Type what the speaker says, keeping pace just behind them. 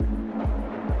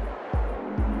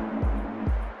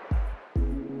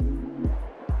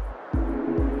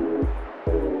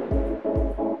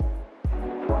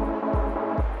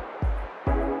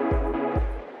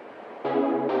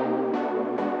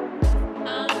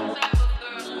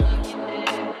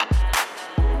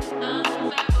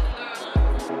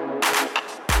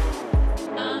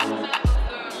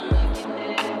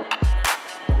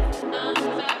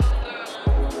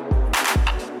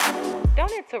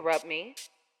interrupt me.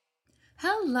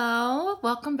 Hello,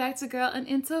 welcome back to Girl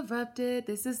Uninterrupted.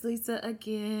 This is Lisa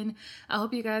again. I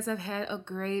hope you guys have had a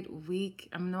great week.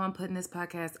 I know I'm putting this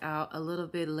podcast out a little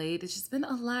bit late. It's just been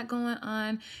a lot going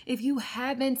on. If you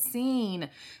haven't seen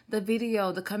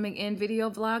the coming in video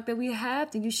vlog that we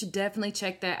have, then you should definitely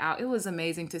check that out. It was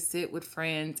amazing to sit with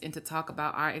friends and to talk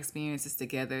about our experiences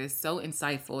together. It's so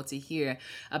insightful to hear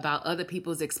about other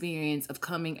people's experience of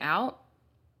coming out.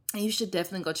 And you should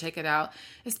definitely go check it out,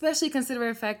 especially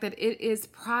considering the fact that it is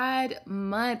Pride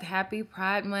Month. Happy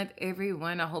Pride Month,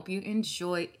 everyone. I hope you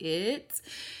enjoy it.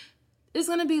 It's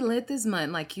going to be lit this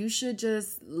month. Like, you should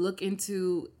just look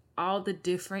into all the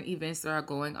different events that are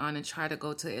going on and try to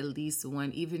go to at least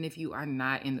one, even if you are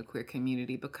not in the queer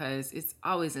community, because it's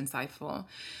always insightful.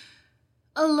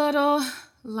 A little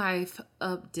life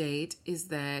update is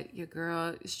that your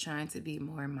girl is trying to be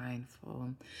more mindful.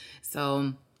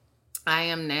 So I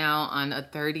am now on a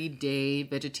 30-day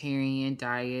vegetarian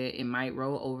diet. It might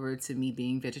roll over to me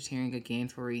being vegetarian again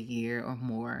for a year or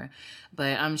more.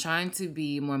 But I'm trying to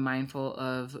be more mindful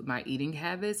of my eating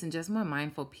habits and just more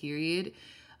mindful, period.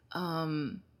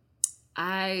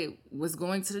 I was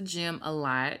going to the gym a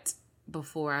lot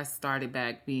before I started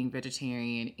back being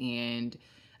vegetarian. And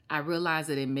I realized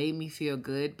that it made me feel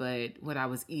good, but what I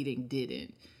was eating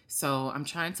didn't. So I'm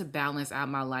trying to balance out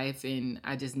my life, and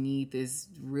I just need this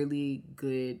really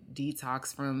good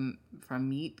detox from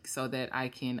meat so that I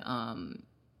can,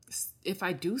 if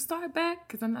I do start back,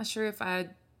 because I'm not sure if I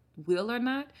will or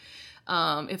not,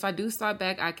 if I do start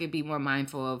back, I can be more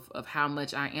mindful of how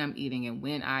much I am eating and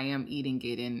when I am eating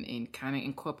it, and kind of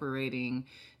incorporating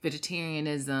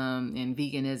vegetarianism and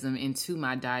veganism into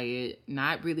my diet,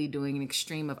 not really doing an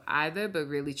extreme of either, but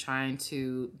really trying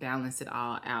to balance it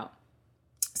all out.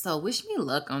 So wish me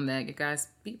luck on that. You guys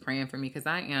be praying for me, because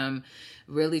I am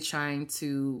really trying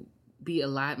to be a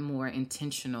lot more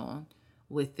intentional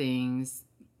with things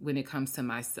when it comes to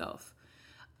myself.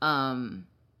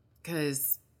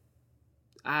 Because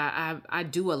I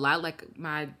do a lot, like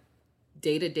my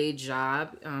day-to-day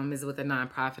job is with a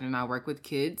nonprofit, and I work with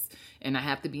kids, and I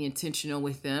have to be intentional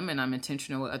with them, and I'm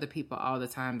intentional with other people all the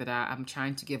time, but I'm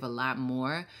trying to give a lot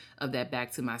more of that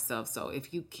back to myself. So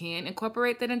if you can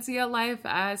incorporate that into your life,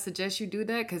 I suggest you do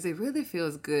that, because it really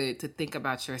feels good to think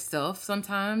about yourself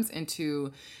sometimes and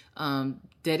to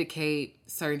dedicate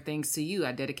certain things to you.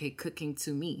 I dedicate cooking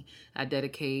to me. I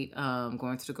dedicate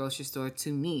going to the grocery store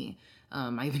to me.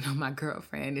 I even know my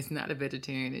girlfriend is not a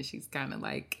vegetarian, and she's kind of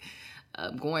like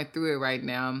going through it right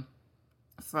now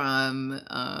from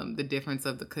the difference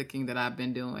of the cooking that I've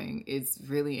been doing. It's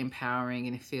really empowering,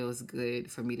 and it feels good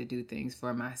for me to do things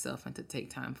for myself and to take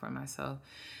time for myself.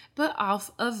 But off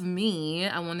of me,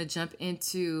 I want to jump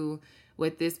into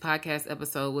what this podcast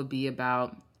episode would be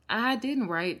about. I didn't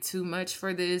write too much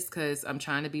for this because I'm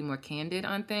trying to be more candid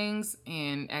on things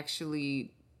and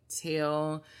actually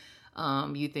tell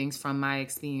you things from my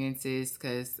experiences,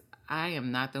 because I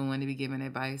am not the one to be giving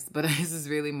advice, but this is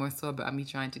really more so about me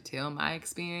trying to tell my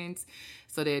experience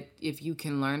so that if you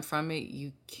can learn from it,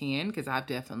 you can, because I've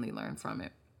definitely learned from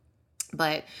it.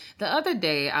 But the other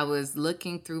day I was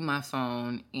looking through my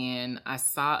phone and I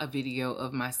saw a video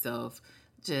of myself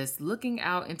just looking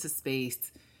out into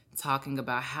space, talking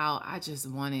about how I just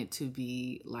wanted to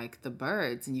be like the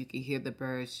birds, and you could hear the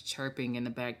birds chirping in the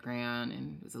background,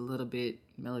 and it was a little bit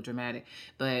melodramatic,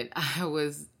 but I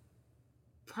was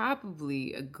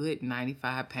probably a good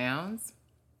 95 pounds,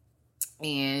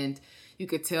 and you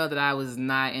could tell that I was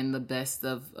not in the best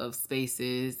of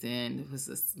spaces, and it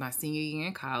was my senior year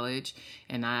in college,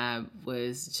 and I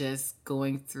was just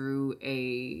going through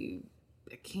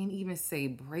I can't even say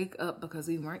breakup, because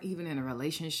we weren't even in a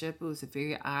relationship. It was a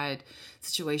very odd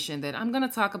situation that I'm going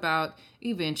to talk about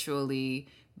eventually,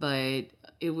 but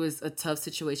it was a tough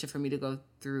situation for me to go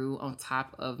through, on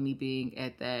top of me being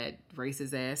at that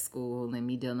racist ass school and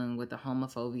me dealing with the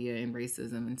homophobia and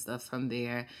racism and stuff from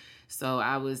there. So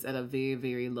I was at a very,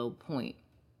 very low point.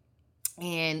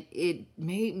 And it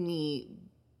made me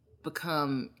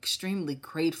become extremely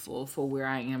grateful for where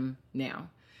I am now.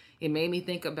 It made me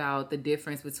think about the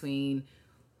difference between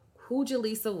who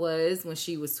Jaleesa was when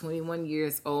she was 21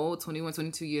 years old, 21,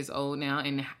 22 years old now,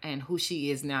 and who she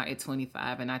is now at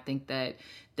 25. And I think that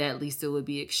Lisa would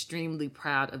be extremely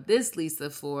proud of this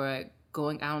Lisa for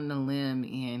going out on a limb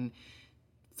and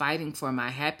fighting for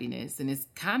my happiness. And it's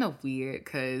kind of weird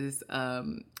because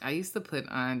I used to put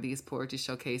on these poetry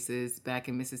showcases back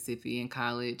in Mississippi in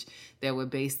college that were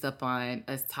based up on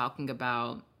us talking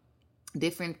about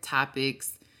different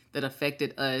topics that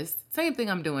affected us. Same thing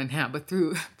I'm doing now, but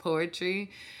through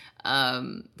poetry.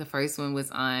 The first one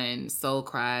was on Soul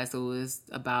Cry. So it was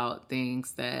about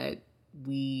things that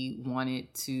we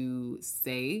wanted to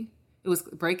say. It was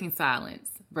breaking silence.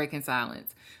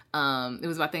 It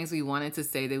was about things we wanted to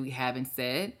say that we haven't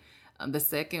said. The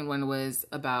second one was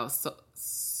about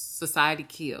Society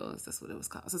Kills. That's what it was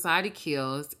called. Society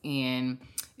Kills. And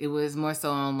it was more so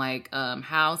on like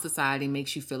how society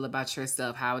makes you feel about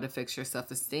yourself, how it affects your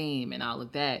self-esteem and all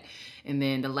of that. And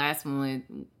then the last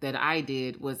one that I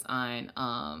did was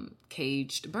on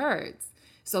caged birds.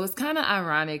 So it's kind of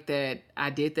ironic that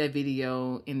I did that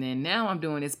video and then now I'm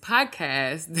doing this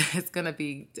podcast that's going to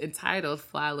be entitled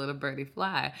Fly Little Birdie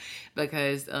Fly,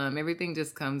 because everything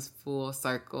just comes full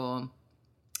circle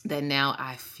that now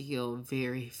I feel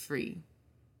very free,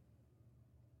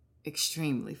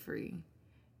 extremely free.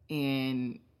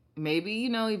 And maybe,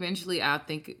 eventually I'll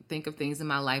think of things in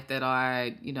my life that are,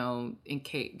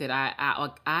 that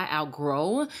I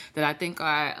outgrow, that I think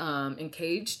are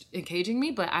encaging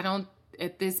me, but I don't.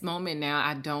 At this moment now,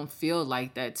 I don't feel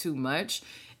like that too much.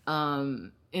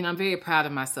 And I'm very proud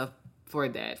of myself for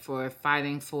that, for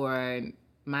fighting for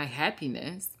my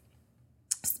happiness.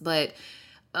 But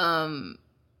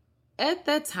at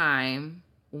that time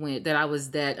that I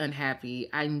was that unhappy,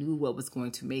 I knew what was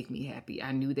going to make me happy.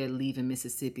 I knew that leaving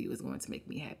Mississippi was going to make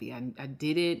me happy. I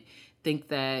didn't think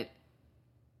that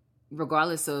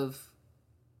regardless of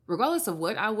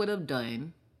what I would have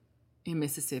done in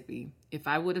Mississippi, if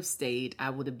I would have stayed, I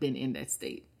would have been in that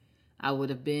state. I would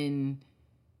have been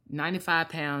 95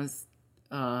 pounds.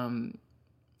 I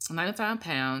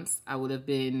would have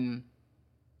been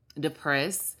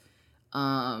depressed.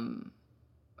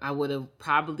 I would have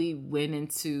probably went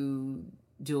into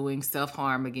doing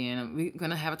self-harm again. We're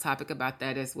going to have a topic about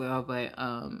that as well, but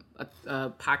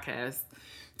a podcast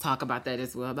talk about that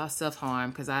as well, about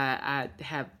self-harm, because I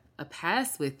have a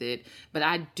past with it, but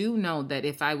I do know that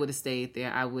if I would have stayed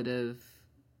there, I would have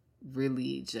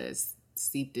really just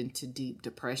seeped into deep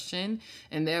depression,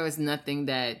 and there was nothing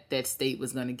that state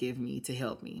was going to give me to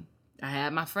help me. I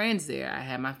had my friends there, I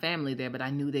had my family there, but I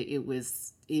knew that it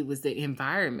was the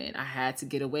environment. I had to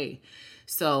get away.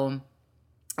 So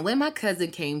when my cousin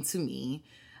came to me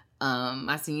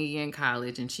my senior year in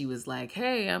college, and she was like,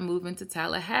 "Hey, I'm moving to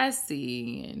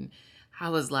Tallahassee," and I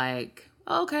was like,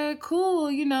 okay,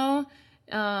 cool,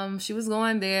 she was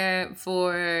going there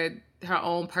for her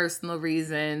own personal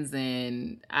reasons,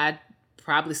 and I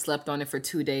probably slept on it for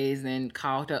 2 days and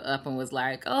called her up and was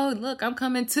like, "Oh, look, I'm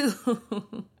coming too."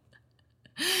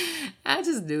 I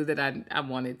just knew that I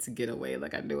wanted to get away,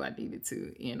 like I knew I needed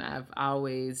to, and I've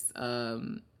always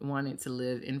wanted to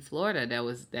live in Florida. That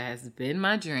has been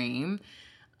my dream.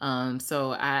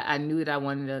 So I knew that I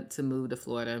wanted to move to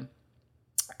Florida.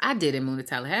 I didn't move to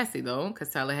Tallahassee, though, because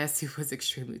Tallahassee was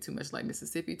extremely too much like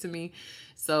Mississippi to me.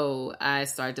 So I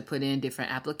started to put in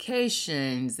different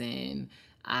applications, and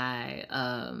I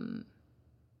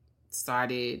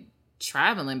started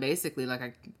traveling, basically. Like,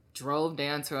 I drove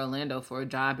down to Orlando for a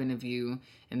job interview,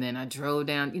 and then I drove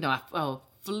down, I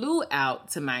flew out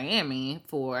to Miami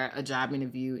for a job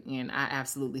interview, and I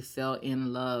absolutely fell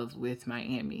in love with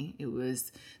Miami. It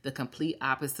was the complete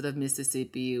opposite of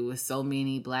Mississippi. It was so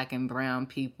many black and brown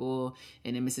people,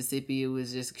 and in Mississippi it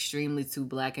was just extremely too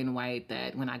black and white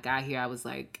that when I got here I was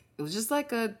like, it was just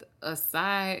like a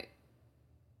sigh.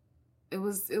 It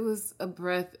was a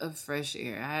breath of fresh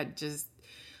air. I had just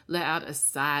let out a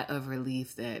sigh of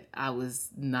relief that I was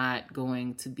not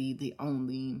going to be the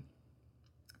only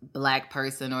Black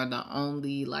person or the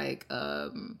only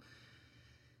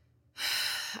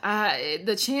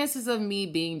the chances of me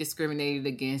being discriminated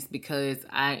against because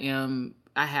I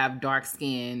have dark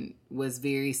skin was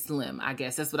very slim. I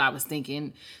guess that's what I was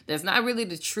thinking. That's not really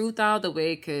the truth all the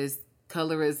way, because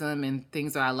colorism and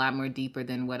things are a lot more deeper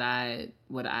than what I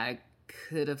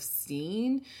could have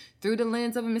seen through the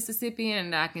lens of a Mississippian,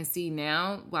 and I can see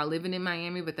now while living in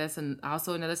Miami. But that's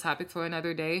also another topic for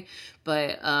another day.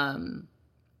 But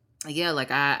yeah, like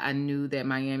I knew that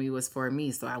Miami was for me.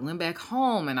 So I went back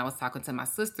home and I was talking to my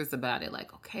sisters about it.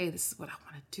 Like, okay, this is what I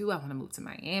want to do. I want to move to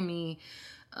Miami.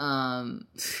 And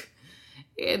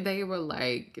they were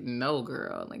like, "No,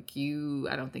 girl, like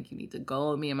I don't think you need to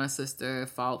go." Me and my sister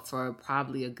fought for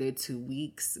probably a good 2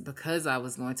 weeks because I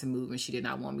was going to move and she did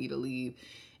not want me to leave.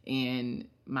 And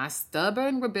my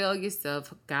stubborn, rebellious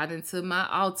self got into my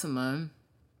Altima,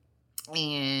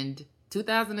 and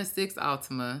 2006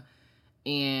 Altima,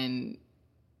 and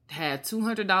had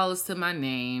 $200 to my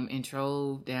name and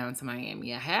drove down to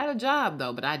Miami. I had a job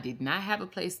though, but I did not have a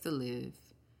place to live.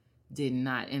 Did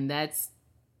not. And that's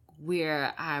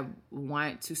where I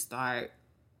want to start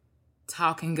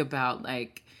talking about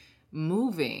like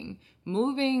moving.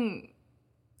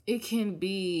 it can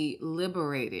be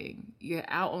liberating. You're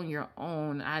out on your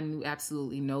own. I knew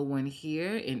absolutely no one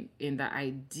here, and the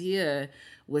idea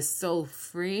was so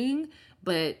freeing.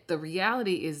 But the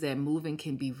reality is that moving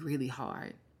can be really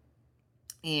hard.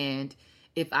 And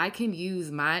if I can use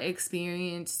my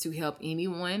experience to help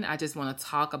anyone, I just want to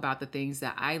talk about the things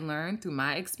that I learned through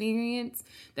my experience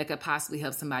that could possibly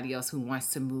help somebody else who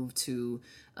wants to move to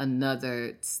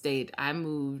another state. I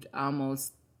moved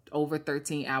almost over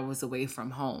 13 hours away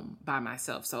from home by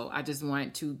myself. So I just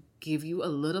want to give you a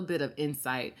little bit of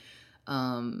insight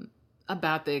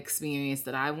about the experience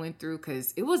that I went through,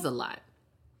 because it was a lot.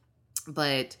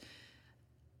 But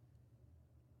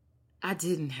I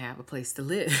didn't have a place to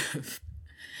live.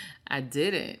 I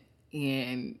didn't.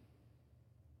 And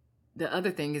the other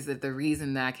thing is that the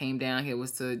reason that I came down here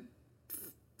was to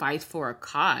fight for a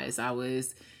cause. I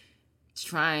was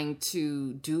trying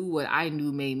to do what I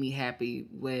knew made me happy,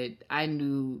 what I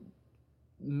knew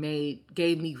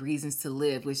gave me reasons to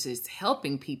live, which is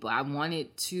helping people. I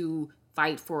wanted to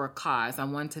fight for a cause. I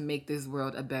wanted to make this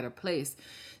world a better place.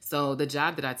 So the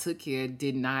job that I took here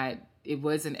it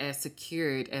wasn't as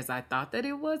secured as I thought that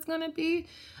it was going to be.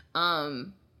 I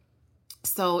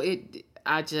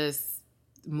just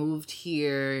moved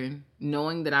here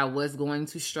knowing that I was going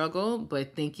to struggle,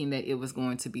 but thinking that it was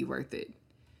going to be worth it.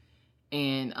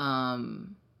 And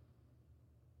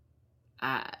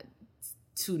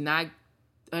to not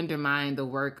undermine the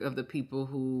work of the people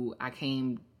who I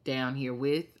came down here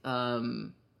with,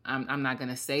 I'm not going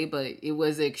to say, but it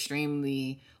was an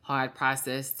extremely hard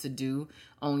process to do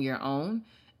on your own.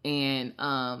 And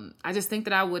I just think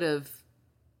that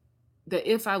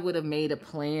if I would have made a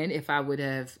plan, if I would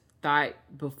have thought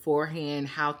beforehand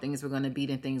how things were going to be,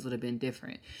 then things would have been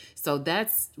different. So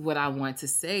that's what I want to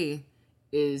say,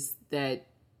 is that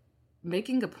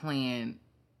making a plan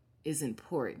is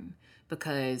important,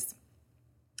 because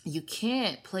you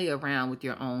can't play around with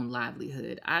your own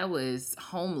livelihood. I was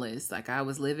homeless. Like, I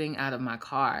was living out of my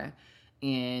car,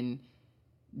 and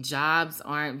jobs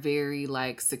aren't very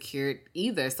secured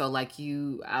either. So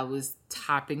I was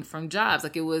topping from jobs.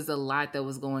 It was a lot that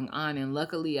was going on. And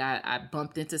luckily I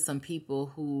bumped into some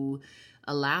people who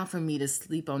allow for me to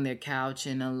sleep on their couch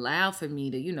and allow for me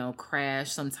to,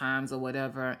 crash sometimes or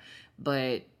whatever.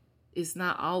 But it's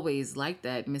not always like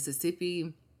that.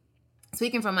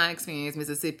 Speaking from my experience,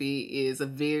 Mississippi is a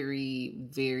very,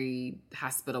 very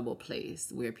hospitable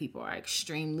place where people are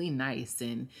extremely nice.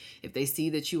 And if they see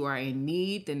that you are in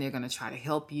need, then they're going to try to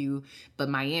help you. But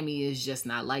Miami is just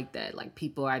not like that.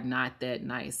 People are not that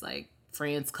nice.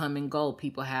 Friends come and go.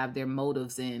 People have their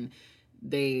motives, and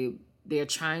they're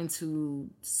trying to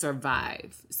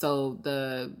survive. So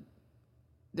the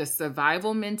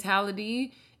survival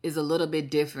mentality is a little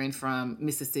bit different from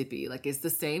Mississippi. It's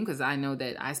the same, because I know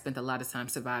that I spent a lot of time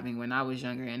surviving when I was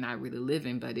younger and not really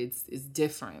living, but it's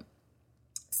different.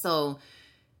 So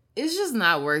it's just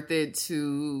not worth it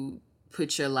to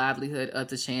put your livelihood up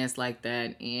to chance like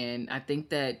that. And I think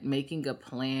that making a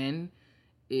plan,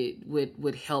 it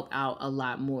would help out a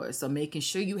lot more. So making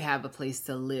sure you have a place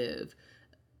to live,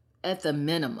 at the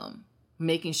minimum,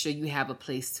 making sure you have a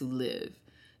place to live.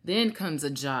 Then comes a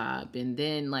job, and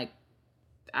then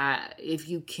if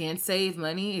you can save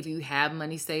money, if you have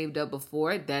money saved up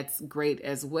before, that's great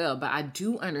as well. But I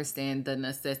do understand the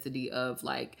necessity of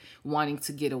wanting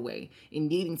to get away and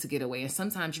needing to get away. And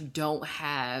sometimes you don't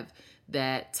have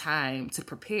that time to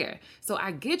prepare. So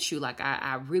I get you.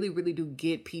 I really, really do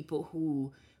get people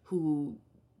who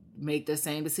make the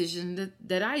same decision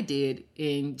that I did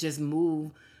and just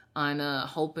move on a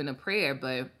hope and a prayer.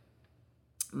 But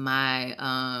my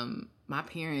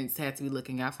parents had to be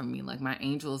looking out for me. My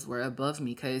angels were above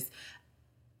me, because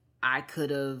I've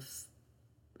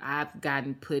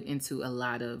gotten put into a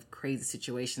lot of crazy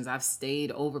situations. I've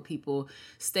stayed over, I'm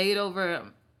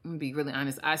gonna be really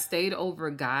honest, I stayed over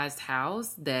guys'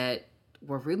 house that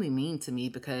were really mean to me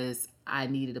because I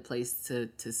needed a place to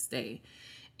stay.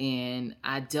 And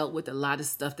I dealt with a lot of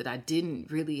stuff that I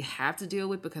didn't really have to deal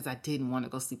with, because I didn't want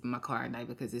to go sleep in my car at night,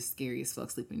 because it's scary as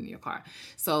fuck sleeping in your car.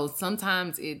 So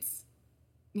sometimes it's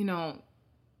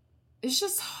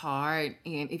just hard.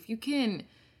 And if you can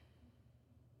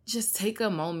just take a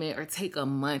moment or take a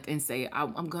month and say,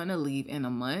 I'm going to leave in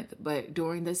a month, but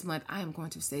during this month, I am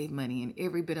going to save money. And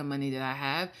every bit of money that I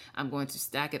have, I'm going to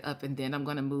stack it up, and then I'm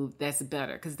going to move. That's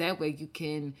better, because that way you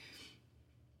can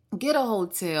get a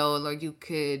hotel, or you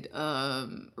could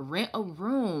rent a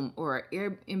room, or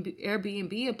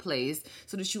Airbnb a place,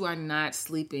 so that you are not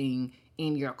sleeping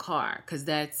in your car, because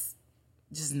that's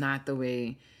just not the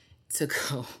way to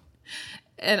go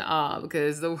at all.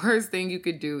 Because the worst thing you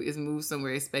could do is move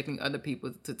somewhere expecting other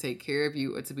people to take care of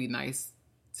you or to be nice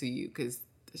to you, because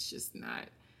it's just not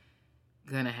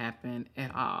gonna happen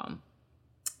at all.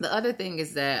 The other thing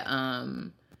is that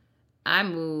I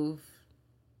moved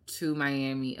to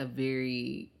Miami a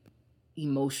very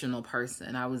emotional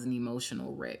person. I was an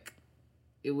emotional wreck.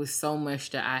 It was so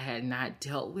much that I had not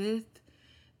dealt with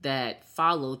that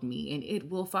followed me, and it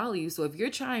will follow you. So if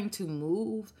you're trying to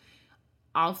move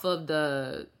off of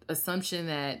the assumption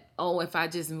that, oh, if I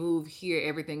just move here,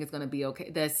 everything is going to be okay,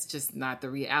 that's just not the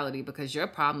reality, because your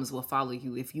problems will follow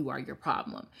you if you are your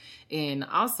problem. And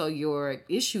also your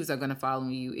issues are going to follow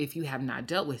you if you have not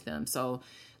dealt with them. So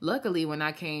luckily, when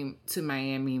I came to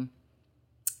Miami,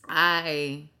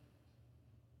 I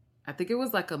think it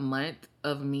was like a month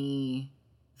of me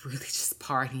really just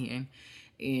partying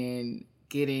and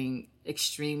getting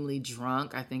extremely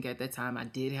drunk. I think at that time I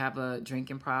did have a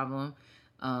drinking problem.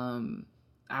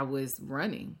 I was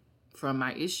running from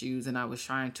my issues, and I was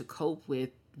trying to cope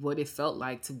with what it felt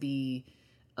like to be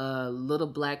a little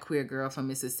Black queer girl from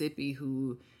Mississippi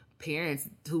who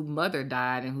mother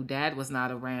died and who dad was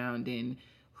not around, and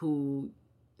who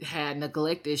had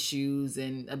neglect issues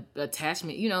and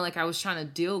attachment. Like I was trying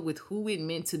to deal with who it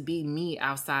meant to be me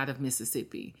outside of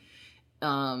Mississippi.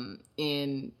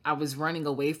 And I was running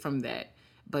away from that.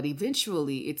 But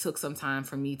eventually it took some time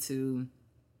for me to,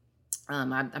 I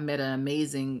met an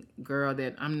amazing girl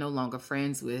that I'm no longer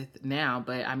friends with now,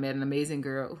 but I met an amazing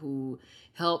girl who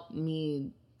helped me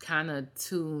kind of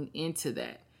tune into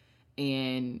that.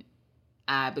 And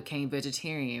I became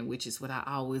vegetarian, which is what I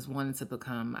always wanted to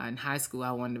become. In high school,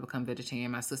 I wanted to become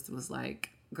vegetarian. My sister was like,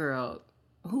 girl,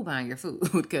 who buying your food?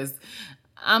 Because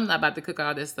I'm not about to cook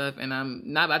all this stuff, and I'm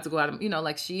not about to go out. I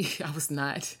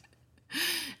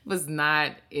was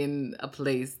not in a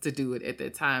place to do it at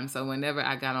that time. So whenever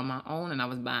I got on my own and I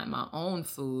was buying my own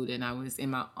food and I was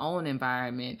in my own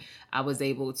environment, I was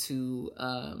able to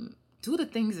do the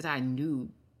things that I knew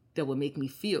that would make me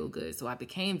feel good. So I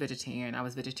became vegetarian. I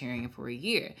was vegetarian for a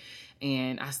year,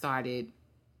 and I started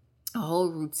a whole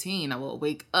routine. I would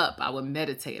wake up, I would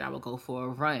meditate, I would go for a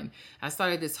run. I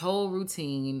started this whole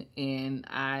routine, and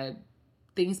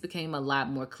things became a lot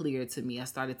more clear to me. I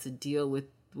started to deal with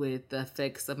the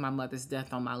effects of my mother's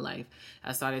death on my life.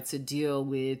 I started to deal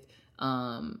with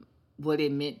what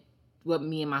it meant, what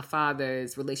me and my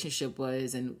father's relationship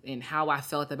was, and how I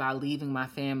felt about leaving my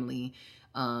family.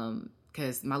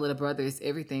 Because my little brother is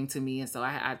everything to me. And so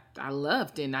I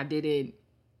loved, and I didn't,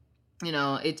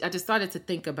 I just started to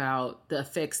think about the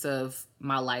effects of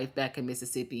my life back in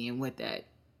Mississippi and what that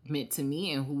meant to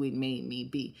me and who it made me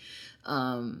be.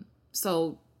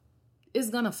 So it's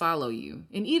going to follow you.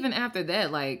 And even after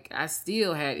that, like, I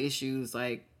still had issues,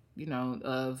 like,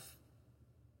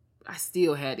 I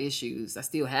still have issues.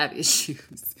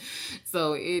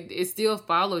 So it still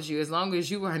follows you as long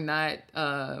as you are not,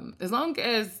 as long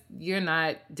as you're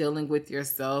not dealing with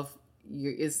yourself,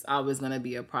 it's always going to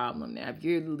be a problem. Now, if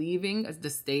you're leaving the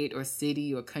state or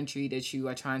city or country that you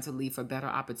are trying to leave for better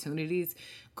opportunities,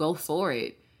 go for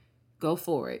it.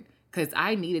 Because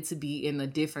I needed to be in a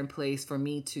different place for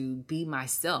me to be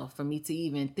myself, for me to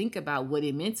even think about what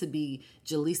it meant to be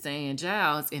Jaleesa Ann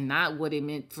Giles and not what it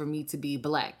meant for me to be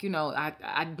Black.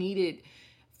 I needed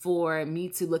for me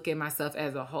to look at myself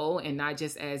as a whole and not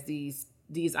just as these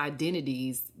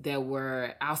identities that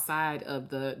were outside of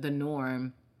the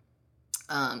norm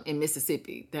in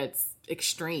Mississippi. That's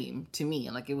extreme to me.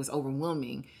 Like, it was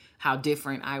overwhelming how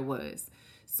different I was.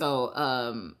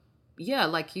 So, yeah,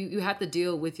 like you have to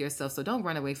deal with yourself. So don't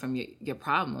run away from your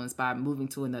problems by moving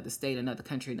to another state, another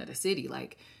country, another city.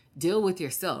 Like, deal with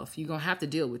yourself. You're going to have to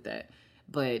deal with that.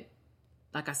 But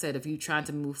like I said, if you're trying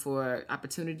to move for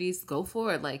opportunities, go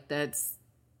for it. Like, that's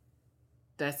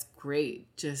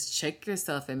great. Just check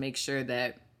yourself and make sure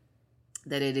that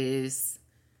it is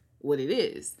what it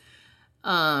is.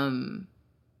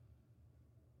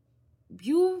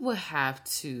 You will have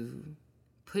to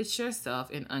put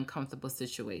yourself in uncomfortable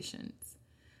situations,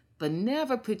 but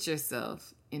never put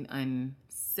yourself in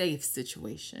unsafe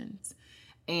situations.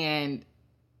 And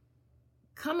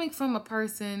coming from a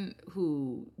person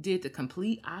who did the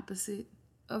complete opposite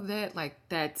of that, like,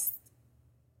 that's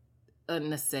a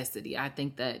necessity. I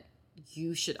think that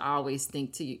you should always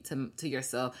think to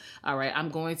yourself, all right, I'm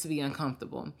going to be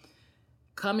uncomfortable.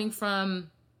 Coming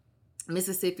from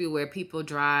Mississippi, where people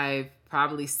drive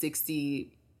probably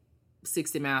 60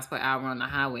 miles per hour on the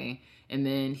highway, and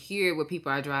then here where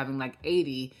people are driving like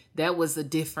 80, that was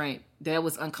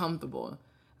uncomfortable.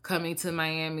 Coming to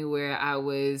Miami, where I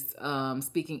was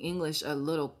speaking English, a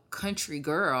little country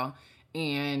girl,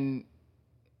 and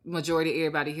majority of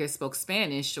everybody here spoke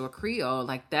Spanish or Creole,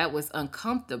 like, that was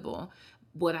uncomfortable.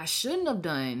 What I shouldn't have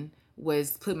done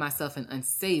was put myself in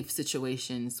unsafe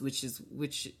situations, which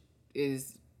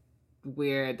is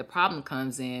where the problem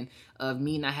comes in, of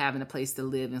me not having a place to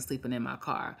live and sleeping in my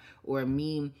car, or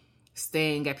me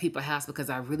staying at people's house because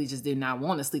I really just did not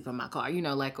want to sleep in my car,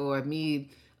 or me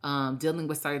dealing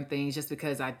with certain things just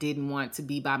because I didn't want to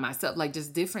be by myself, like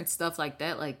just different stuff like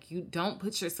that. Like, you don't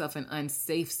put yourself in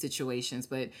unsafe situations,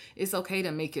 but it's okay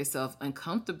to make yourself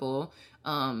uncomfortable.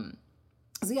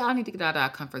 So yeah, I need to get out of our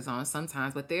comfort zone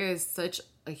sometimes, but there is such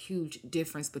a huge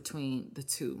difference between the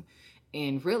two.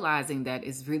 And realizing that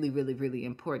is really, really, really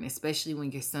important, especially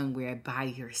when you're somewhere by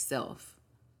yourself.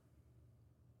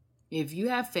 If you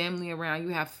have family around, you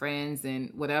have friends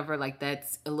and whatever, like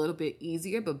that's a little bit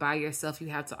easier. But by yourself, you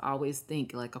have to always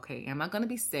think like, okay, am I going to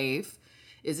be safe?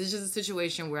 Is this just a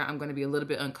situation where I'm going to be a little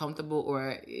bit uncomfortable,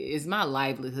 or is my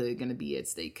livelihood going to be at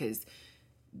stake? Because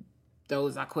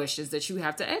those are questions that you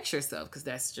have to ask yourself, because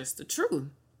that's just the truth.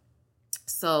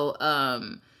 So,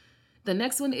 the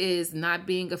next one is not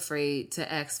being afraid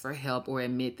to ask for help or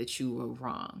admit that you were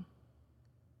wrong.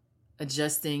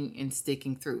 Adjusting and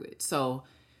sticking through it. So,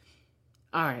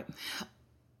 all right.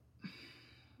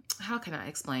 How can I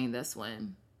explain this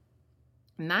one?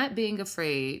 Not being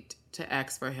afraid to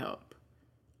ask for help.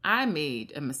 I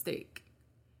made a mistake.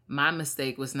 My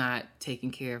mistake was not taking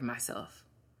care of myself.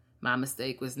 My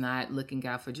mistake was not looking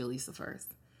out for Jaleesa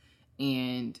first.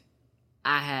 And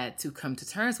I had to come to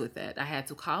terms with that. I had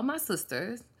to call my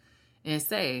sisters and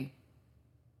say,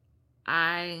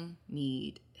 I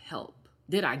need help.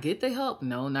 Did I get the help?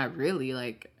 No, not really.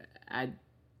 Like, I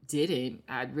didn't.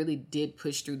 I really did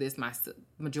push through this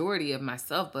majority of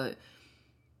myself, but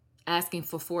asking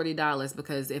for $40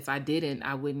 because if I didn't,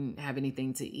 I wouldn't have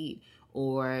anything to eat.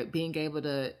 Or being able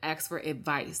to ask for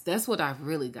advice. That's what I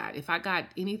really got. If I got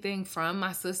anything from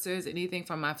my sisters, anything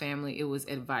from my family, it was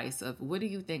advice of, what do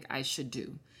you think I should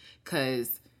do?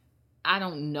 Because I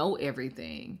don't know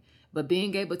everything. But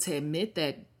being able to admit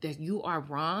that you are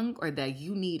wrong or that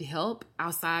you need help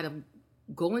outside of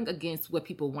going against what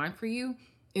people want for you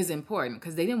is important,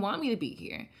 because they didn't want me to be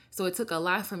here. So it took a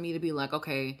lot for me to be like,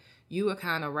 okay, you were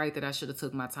kind of right that I should have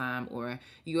took my time, or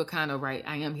you were kind of right,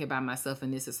 I am here by myself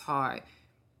and this is hard.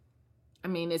 I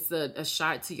mean, it's a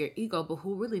shot to your ego, but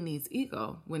who really needs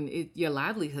ego when your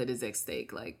livelihood is at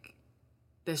stake? Like,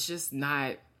 that's just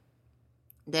not,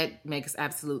 that makes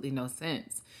absolutely no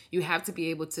sense. You have to be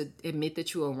able to admit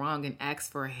that you are wrong and ask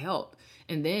for help,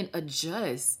 and then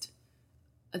adjust,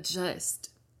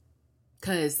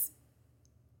 because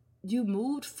you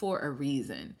moved for a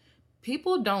reason.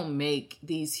 People don't make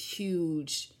these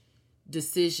huge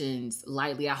decisions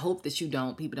lightly. I hope that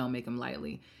people don't make them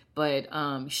lightly, but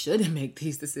you shouldn't make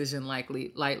these decisions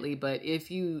lightly. But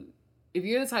if you're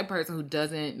the type of person who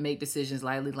doesn't make decisions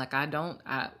lightly, like I don't,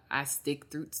 I stick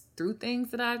through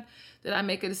things that I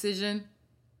make a decision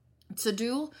to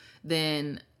do,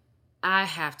 then I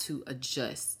have to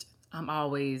adjust. I'm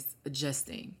always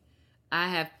adjusting. I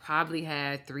have probably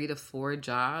had 3 to 4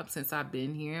 jobs since I've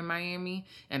been here in Miami,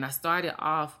 and I started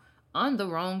off on the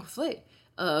wrong foot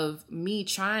of me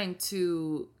trying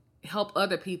to help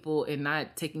other people and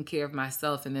not taking care of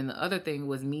myself. And then the other thing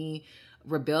was me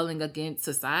rebelling against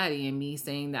society and me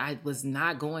saying that I was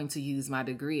not going to use my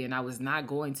degree and I was not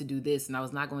going to do this and I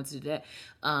was not going to do that.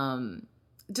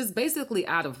 Just basically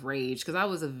out of rage, because I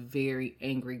was a very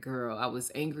angry girl. I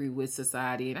was angry with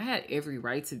society and I had every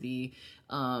right to be.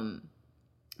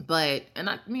 But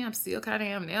I'm still kind of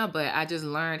am now, but I just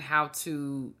learned how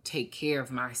to take care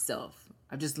of myself.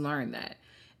 I just learned that.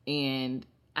 And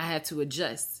I had to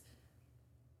adjust.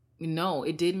 No,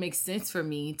 it didn't make sense for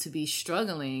me to be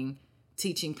struggling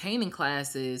teaching painting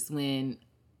classes when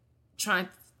trying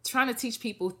to teach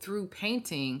people through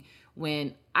painting,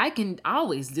 when I can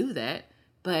always do that,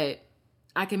 but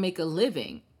I can make a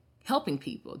living helping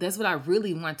people. That's what I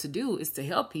really want to do, is to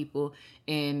help people,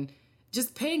 and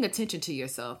just paying attention to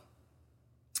yourself.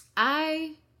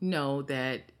 I know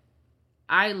that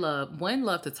I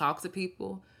love to talk to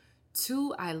people.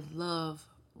 2, I love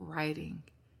writing.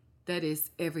 That is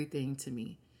everything to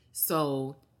me.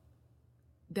 So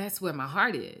that's where my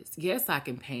heart is. Yes, I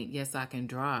can paint. Yes, I can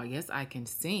draw. Yes, I can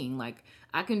sing. Like,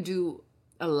 I can do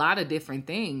a lot of different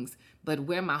things, but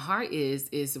where my heart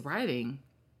is writing.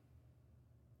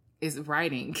 Is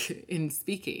writing and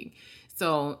speaking.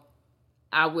 So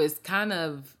I was kind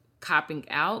of copping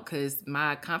out because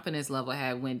my confidence level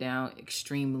had went down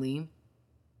extremely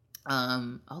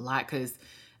a lot, because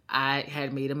I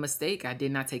had made a mistake. I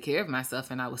did not take care of myself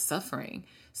and I was suffering.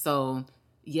 So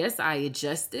yes, I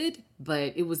adjusted,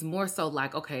 but it was more so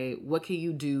like, okay, what can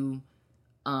you do?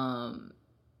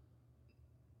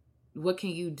 What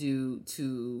can you do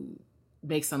to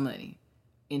make some money?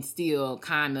 and still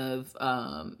kind of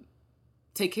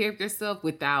take care of yourself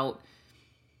without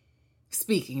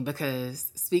speaking,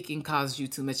 because speaking causes you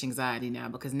too much anxiety now,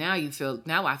 because now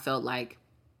I felt like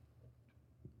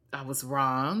I was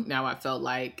wrong. Now I felt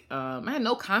like I had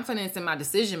no confidence in my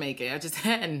decision making. I just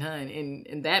had none.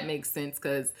 And that makes sense,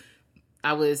 because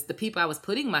the people I was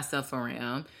putting myself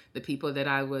around, the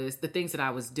things that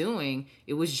I was doing,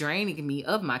 it was draining me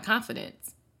of my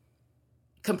confidence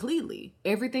completely.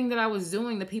 Everything that I was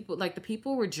doing, the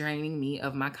people were draining me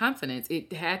of my confidence.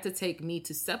 It had to take me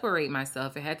to separate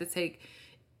myself. It had to take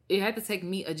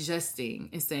me adjusting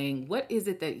and saying, what is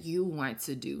it that you want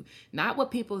to do? Not what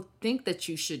people think that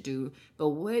you should do, but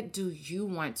what do you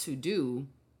want to do?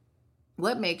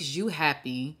 What makes you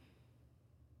happy?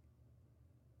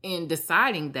 In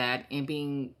deciding that and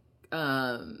being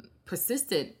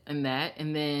persistent in that,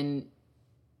 and then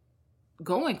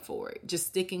going for it, just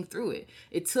sticking through it.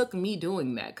 It took me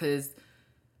doing that, because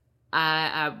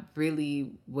I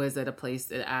really was at a place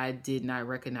that I did not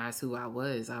recognize who I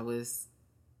was. I was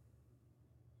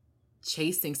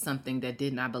chasing something that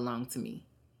did not belong to me.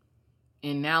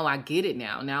 And now I get it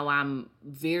now. Now I'm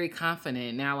very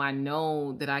confident. Now I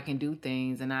know that I can do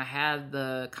things, and I have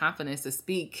the confidence to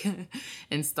speak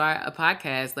and start a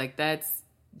podcast. Like, that's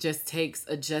just takes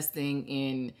adjusting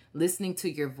and listening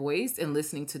to your voice and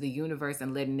listening to the universe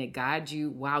and letting it guide you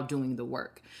while doing the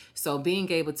work. So being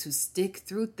able to stick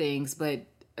through things, but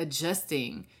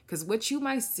adjusting, because what you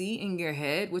might see in your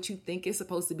head, what you think is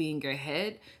supposed to be in your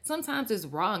head, sometimes is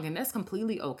wrong, and that's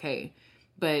completely okay.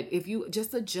 But if you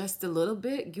just adjust a little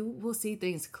bit, you will see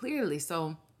things clearly.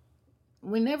 So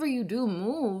whenever you do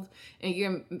move and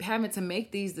you're having to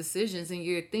make these decisions and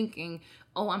you're thinking,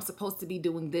 oh, I'm supposed to be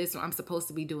doing this or I'm supposed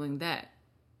to be doing that.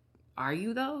 Are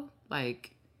you though?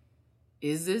 Like,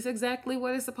 is this exactly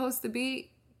what it's supposed to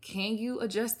be? Can you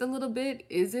adjust a little bit?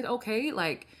 Is it okay?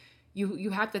 Like, you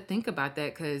have to think about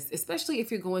that, because especially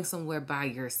if you're going somewhere by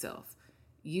yourself,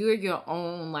 you're your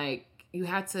own, like, you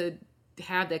have to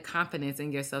have that confidence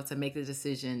in yourself to make the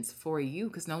decisions for you,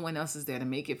 because no one else is there to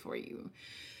make it for you.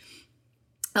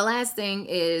 The last thing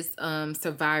is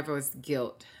survivor's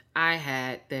guilt. I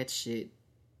had that shit.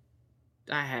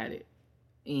 I had it.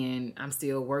 And I'm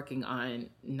still working on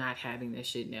not having that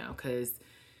shit now, because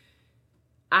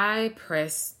I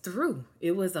pressed through.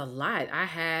 It was a lot. I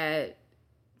had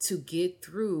to get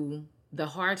through the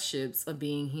hardships of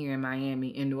being here in Miami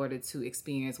in order to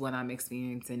experience what I'm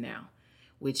experiencing now,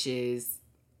 which is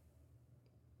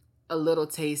a little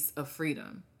taste of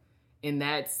freedom. And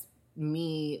that's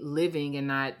me living and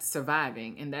not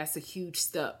surviving. And that's a huge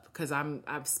step, because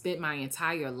I've spent my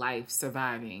entire life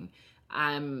surviving.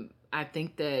 I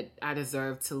think that I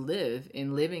deserve to live,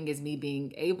 and living is me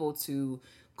being able to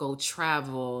go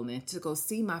travel and to go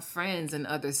see my friends in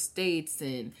other states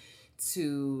and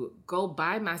to go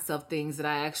buy myself things that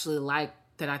I actually like,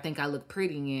 that I think I look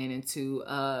pretty in, and to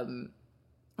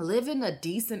live in a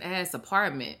decent ass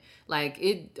apartment,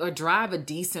 or drive a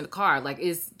decent car. Like,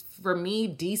 it's, for me,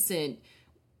 decent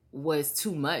was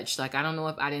too much. Like, I don't know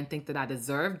if I didn't think that I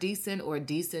deserved decent, or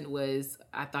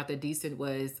I thought that decent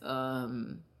was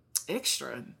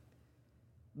extra.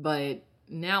 But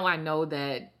now I know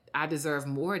that I deserve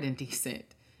more than decent.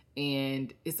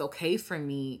 And it's okay for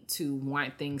me to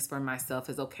want things for myself.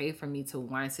 It's okay for me to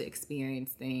want to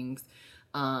experience things.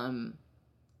 And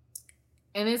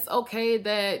it's okay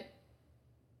that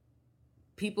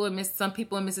some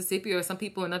people in Mississippi or some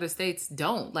people in other states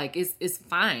don't. Like, it's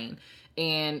fine.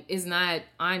 And it's not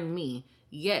on me.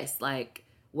 Yes, like,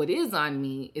 what is on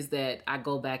me is that I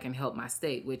go back and help my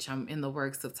state, which I'm in the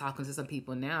works of talking to some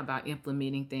people now about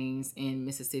implementing things in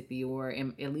Mississippi, or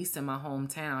at least in my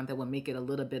hometown, that would make it a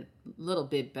little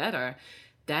bit better.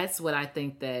 That's what I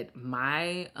think that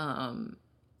I'm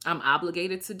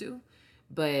obligated to do.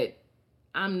 But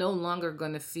I'm no longer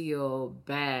going to feel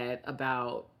bad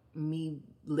about me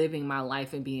living my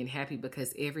life and being happy,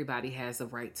 because everybody has a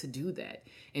right to do that.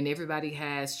 And everybody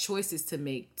has choices to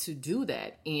make to do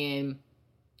that. And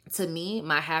to me,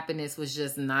 my happiness was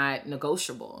just not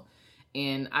negotiable.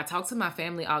 And I talk to my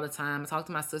family all the time. I talk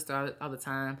to my sister all the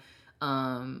time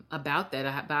about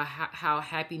that, about how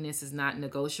happiness is not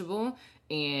negotiable.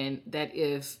 And that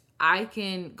if I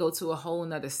can go to a whole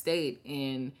nother state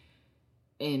and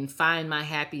find my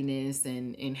happiness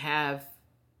and have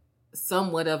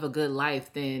somewhat of a good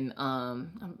life, then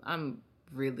I'm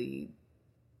really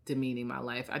demeaning my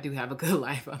life. I do have a good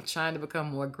life. I'm trying to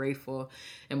become more grateful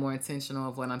and more intentional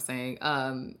of what I'm saying.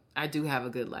 I do have a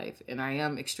good life, and I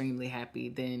am extremely happy.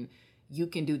 Then you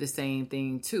can do the same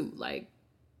thing too. Like,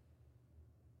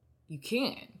 you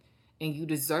can, and you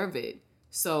deserve it.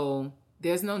 So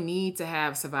there's no need to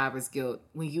have survivor's guilt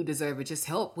when you deserve it. Just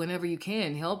help whenever you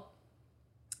can. Help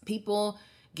people,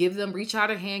 reach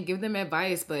out a hand, give them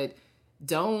advice, but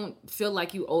don't feel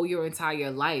like you owe your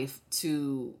entire life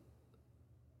to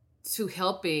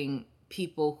helping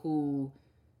people who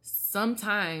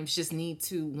sometimes just need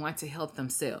to want to help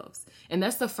themselves. And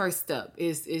that's the first step,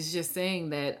 is just saying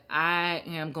that I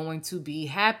am going to be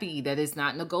happy, that is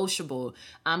not negotiable.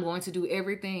 I'm going to do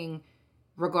everything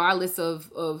regardless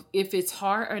of if it's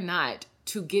hard or not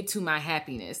to get to my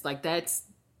happiness. Like that's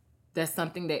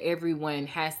something that everyone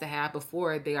has to have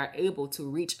before they are able to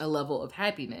reach a level of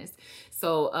happiness.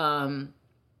 So,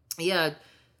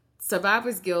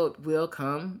 survivor's guilt will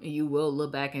come, and you will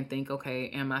look back and think, okay,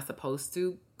 am I supposed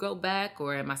to go back,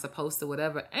 or am I supposed to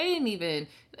whatever? I ain't even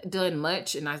done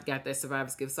much, and I got that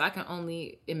survivor's guilt. So I can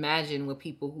only imagine what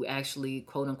people who actually,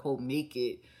 quote unquote, make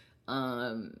it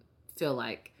feel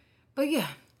like. But yeah,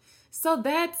 so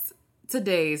that's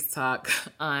today's talk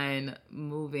on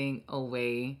moving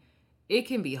away. It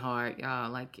can be hard,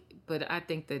 y'all, but I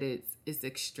think that it's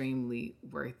extremely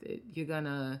worth it. You're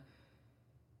gonna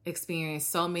experience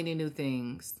so many new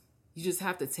things. You just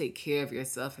have to take care of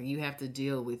yourself, and you have to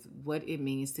deal with what it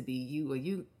means to be you, or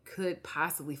you could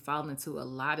possibly fall into a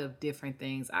lot of different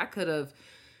things. I could have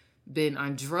been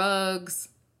on drugs.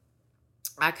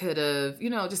 I could have,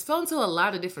 just fell into a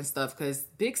lot of different stuff, because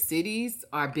big cities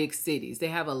are big cities. They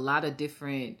have a lot of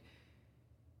different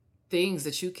things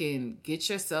that you can get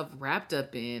yourself wrapped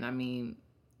up in. I mean,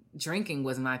 drinking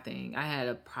was my thing. I had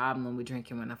a problem with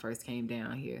drinking when I first came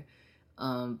down here.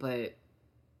 But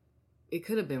it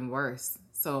could have been worse.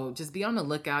 So just be on the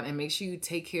lookout and make sure you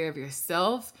take care of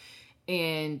yourself.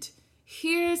 And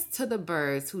here's to the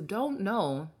birds who don't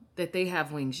know that they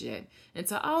have wings yet. And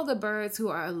to all the birds who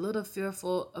are a little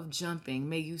fearful of jumping,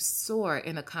 may you soar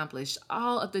and accomplish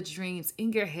all of the dreams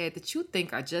in your head that you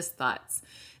think are just thoughts.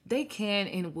 They can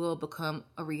and will become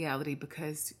a reality,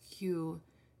 because you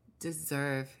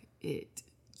deserve it.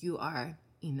 You are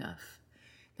enough.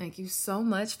 Thank you so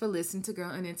much for listening to Girl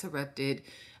Uninterrupted.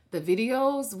 The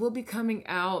videos will be coming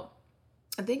out,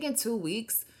 I think, in 2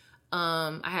 weeks.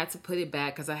 I had to put it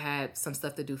back because I had some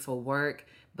stuff to do for work.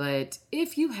 But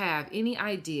if you have any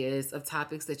ideas of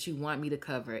topics that you want me to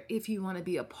cover, if you want to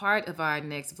be a part of our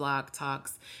next vlog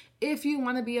talks, if you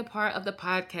want to be a part of the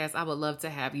podcast, I would love to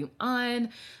have you on.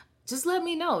 Just let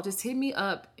me know. Just hit me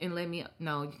up and let me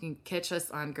know. You can catch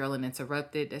us on Girl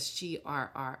Uninterrupted. That's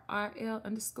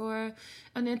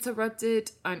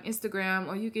GRRRL_uninterrupted on Instagram,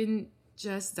 or you can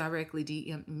just directly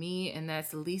DM me, and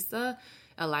that's Lisa,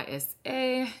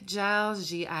 Lisa Giles,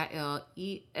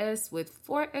 Giles, with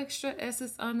 4 extra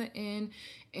S's on the end.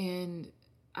 And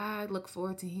I look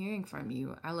forward to hearing from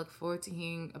you. I look forward to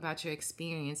hearing about your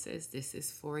experiences. This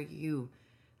is for you.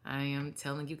 I am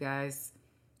telling you guys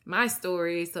my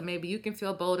story, so maybe you can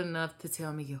feel bold enough to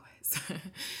tell me yours.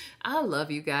 I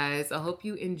love you guys. I hope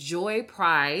you enjoy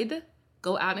Pride.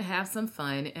 Go out and have some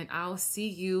fun, and I'll see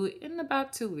you in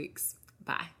about 2 weeks.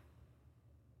 Bye.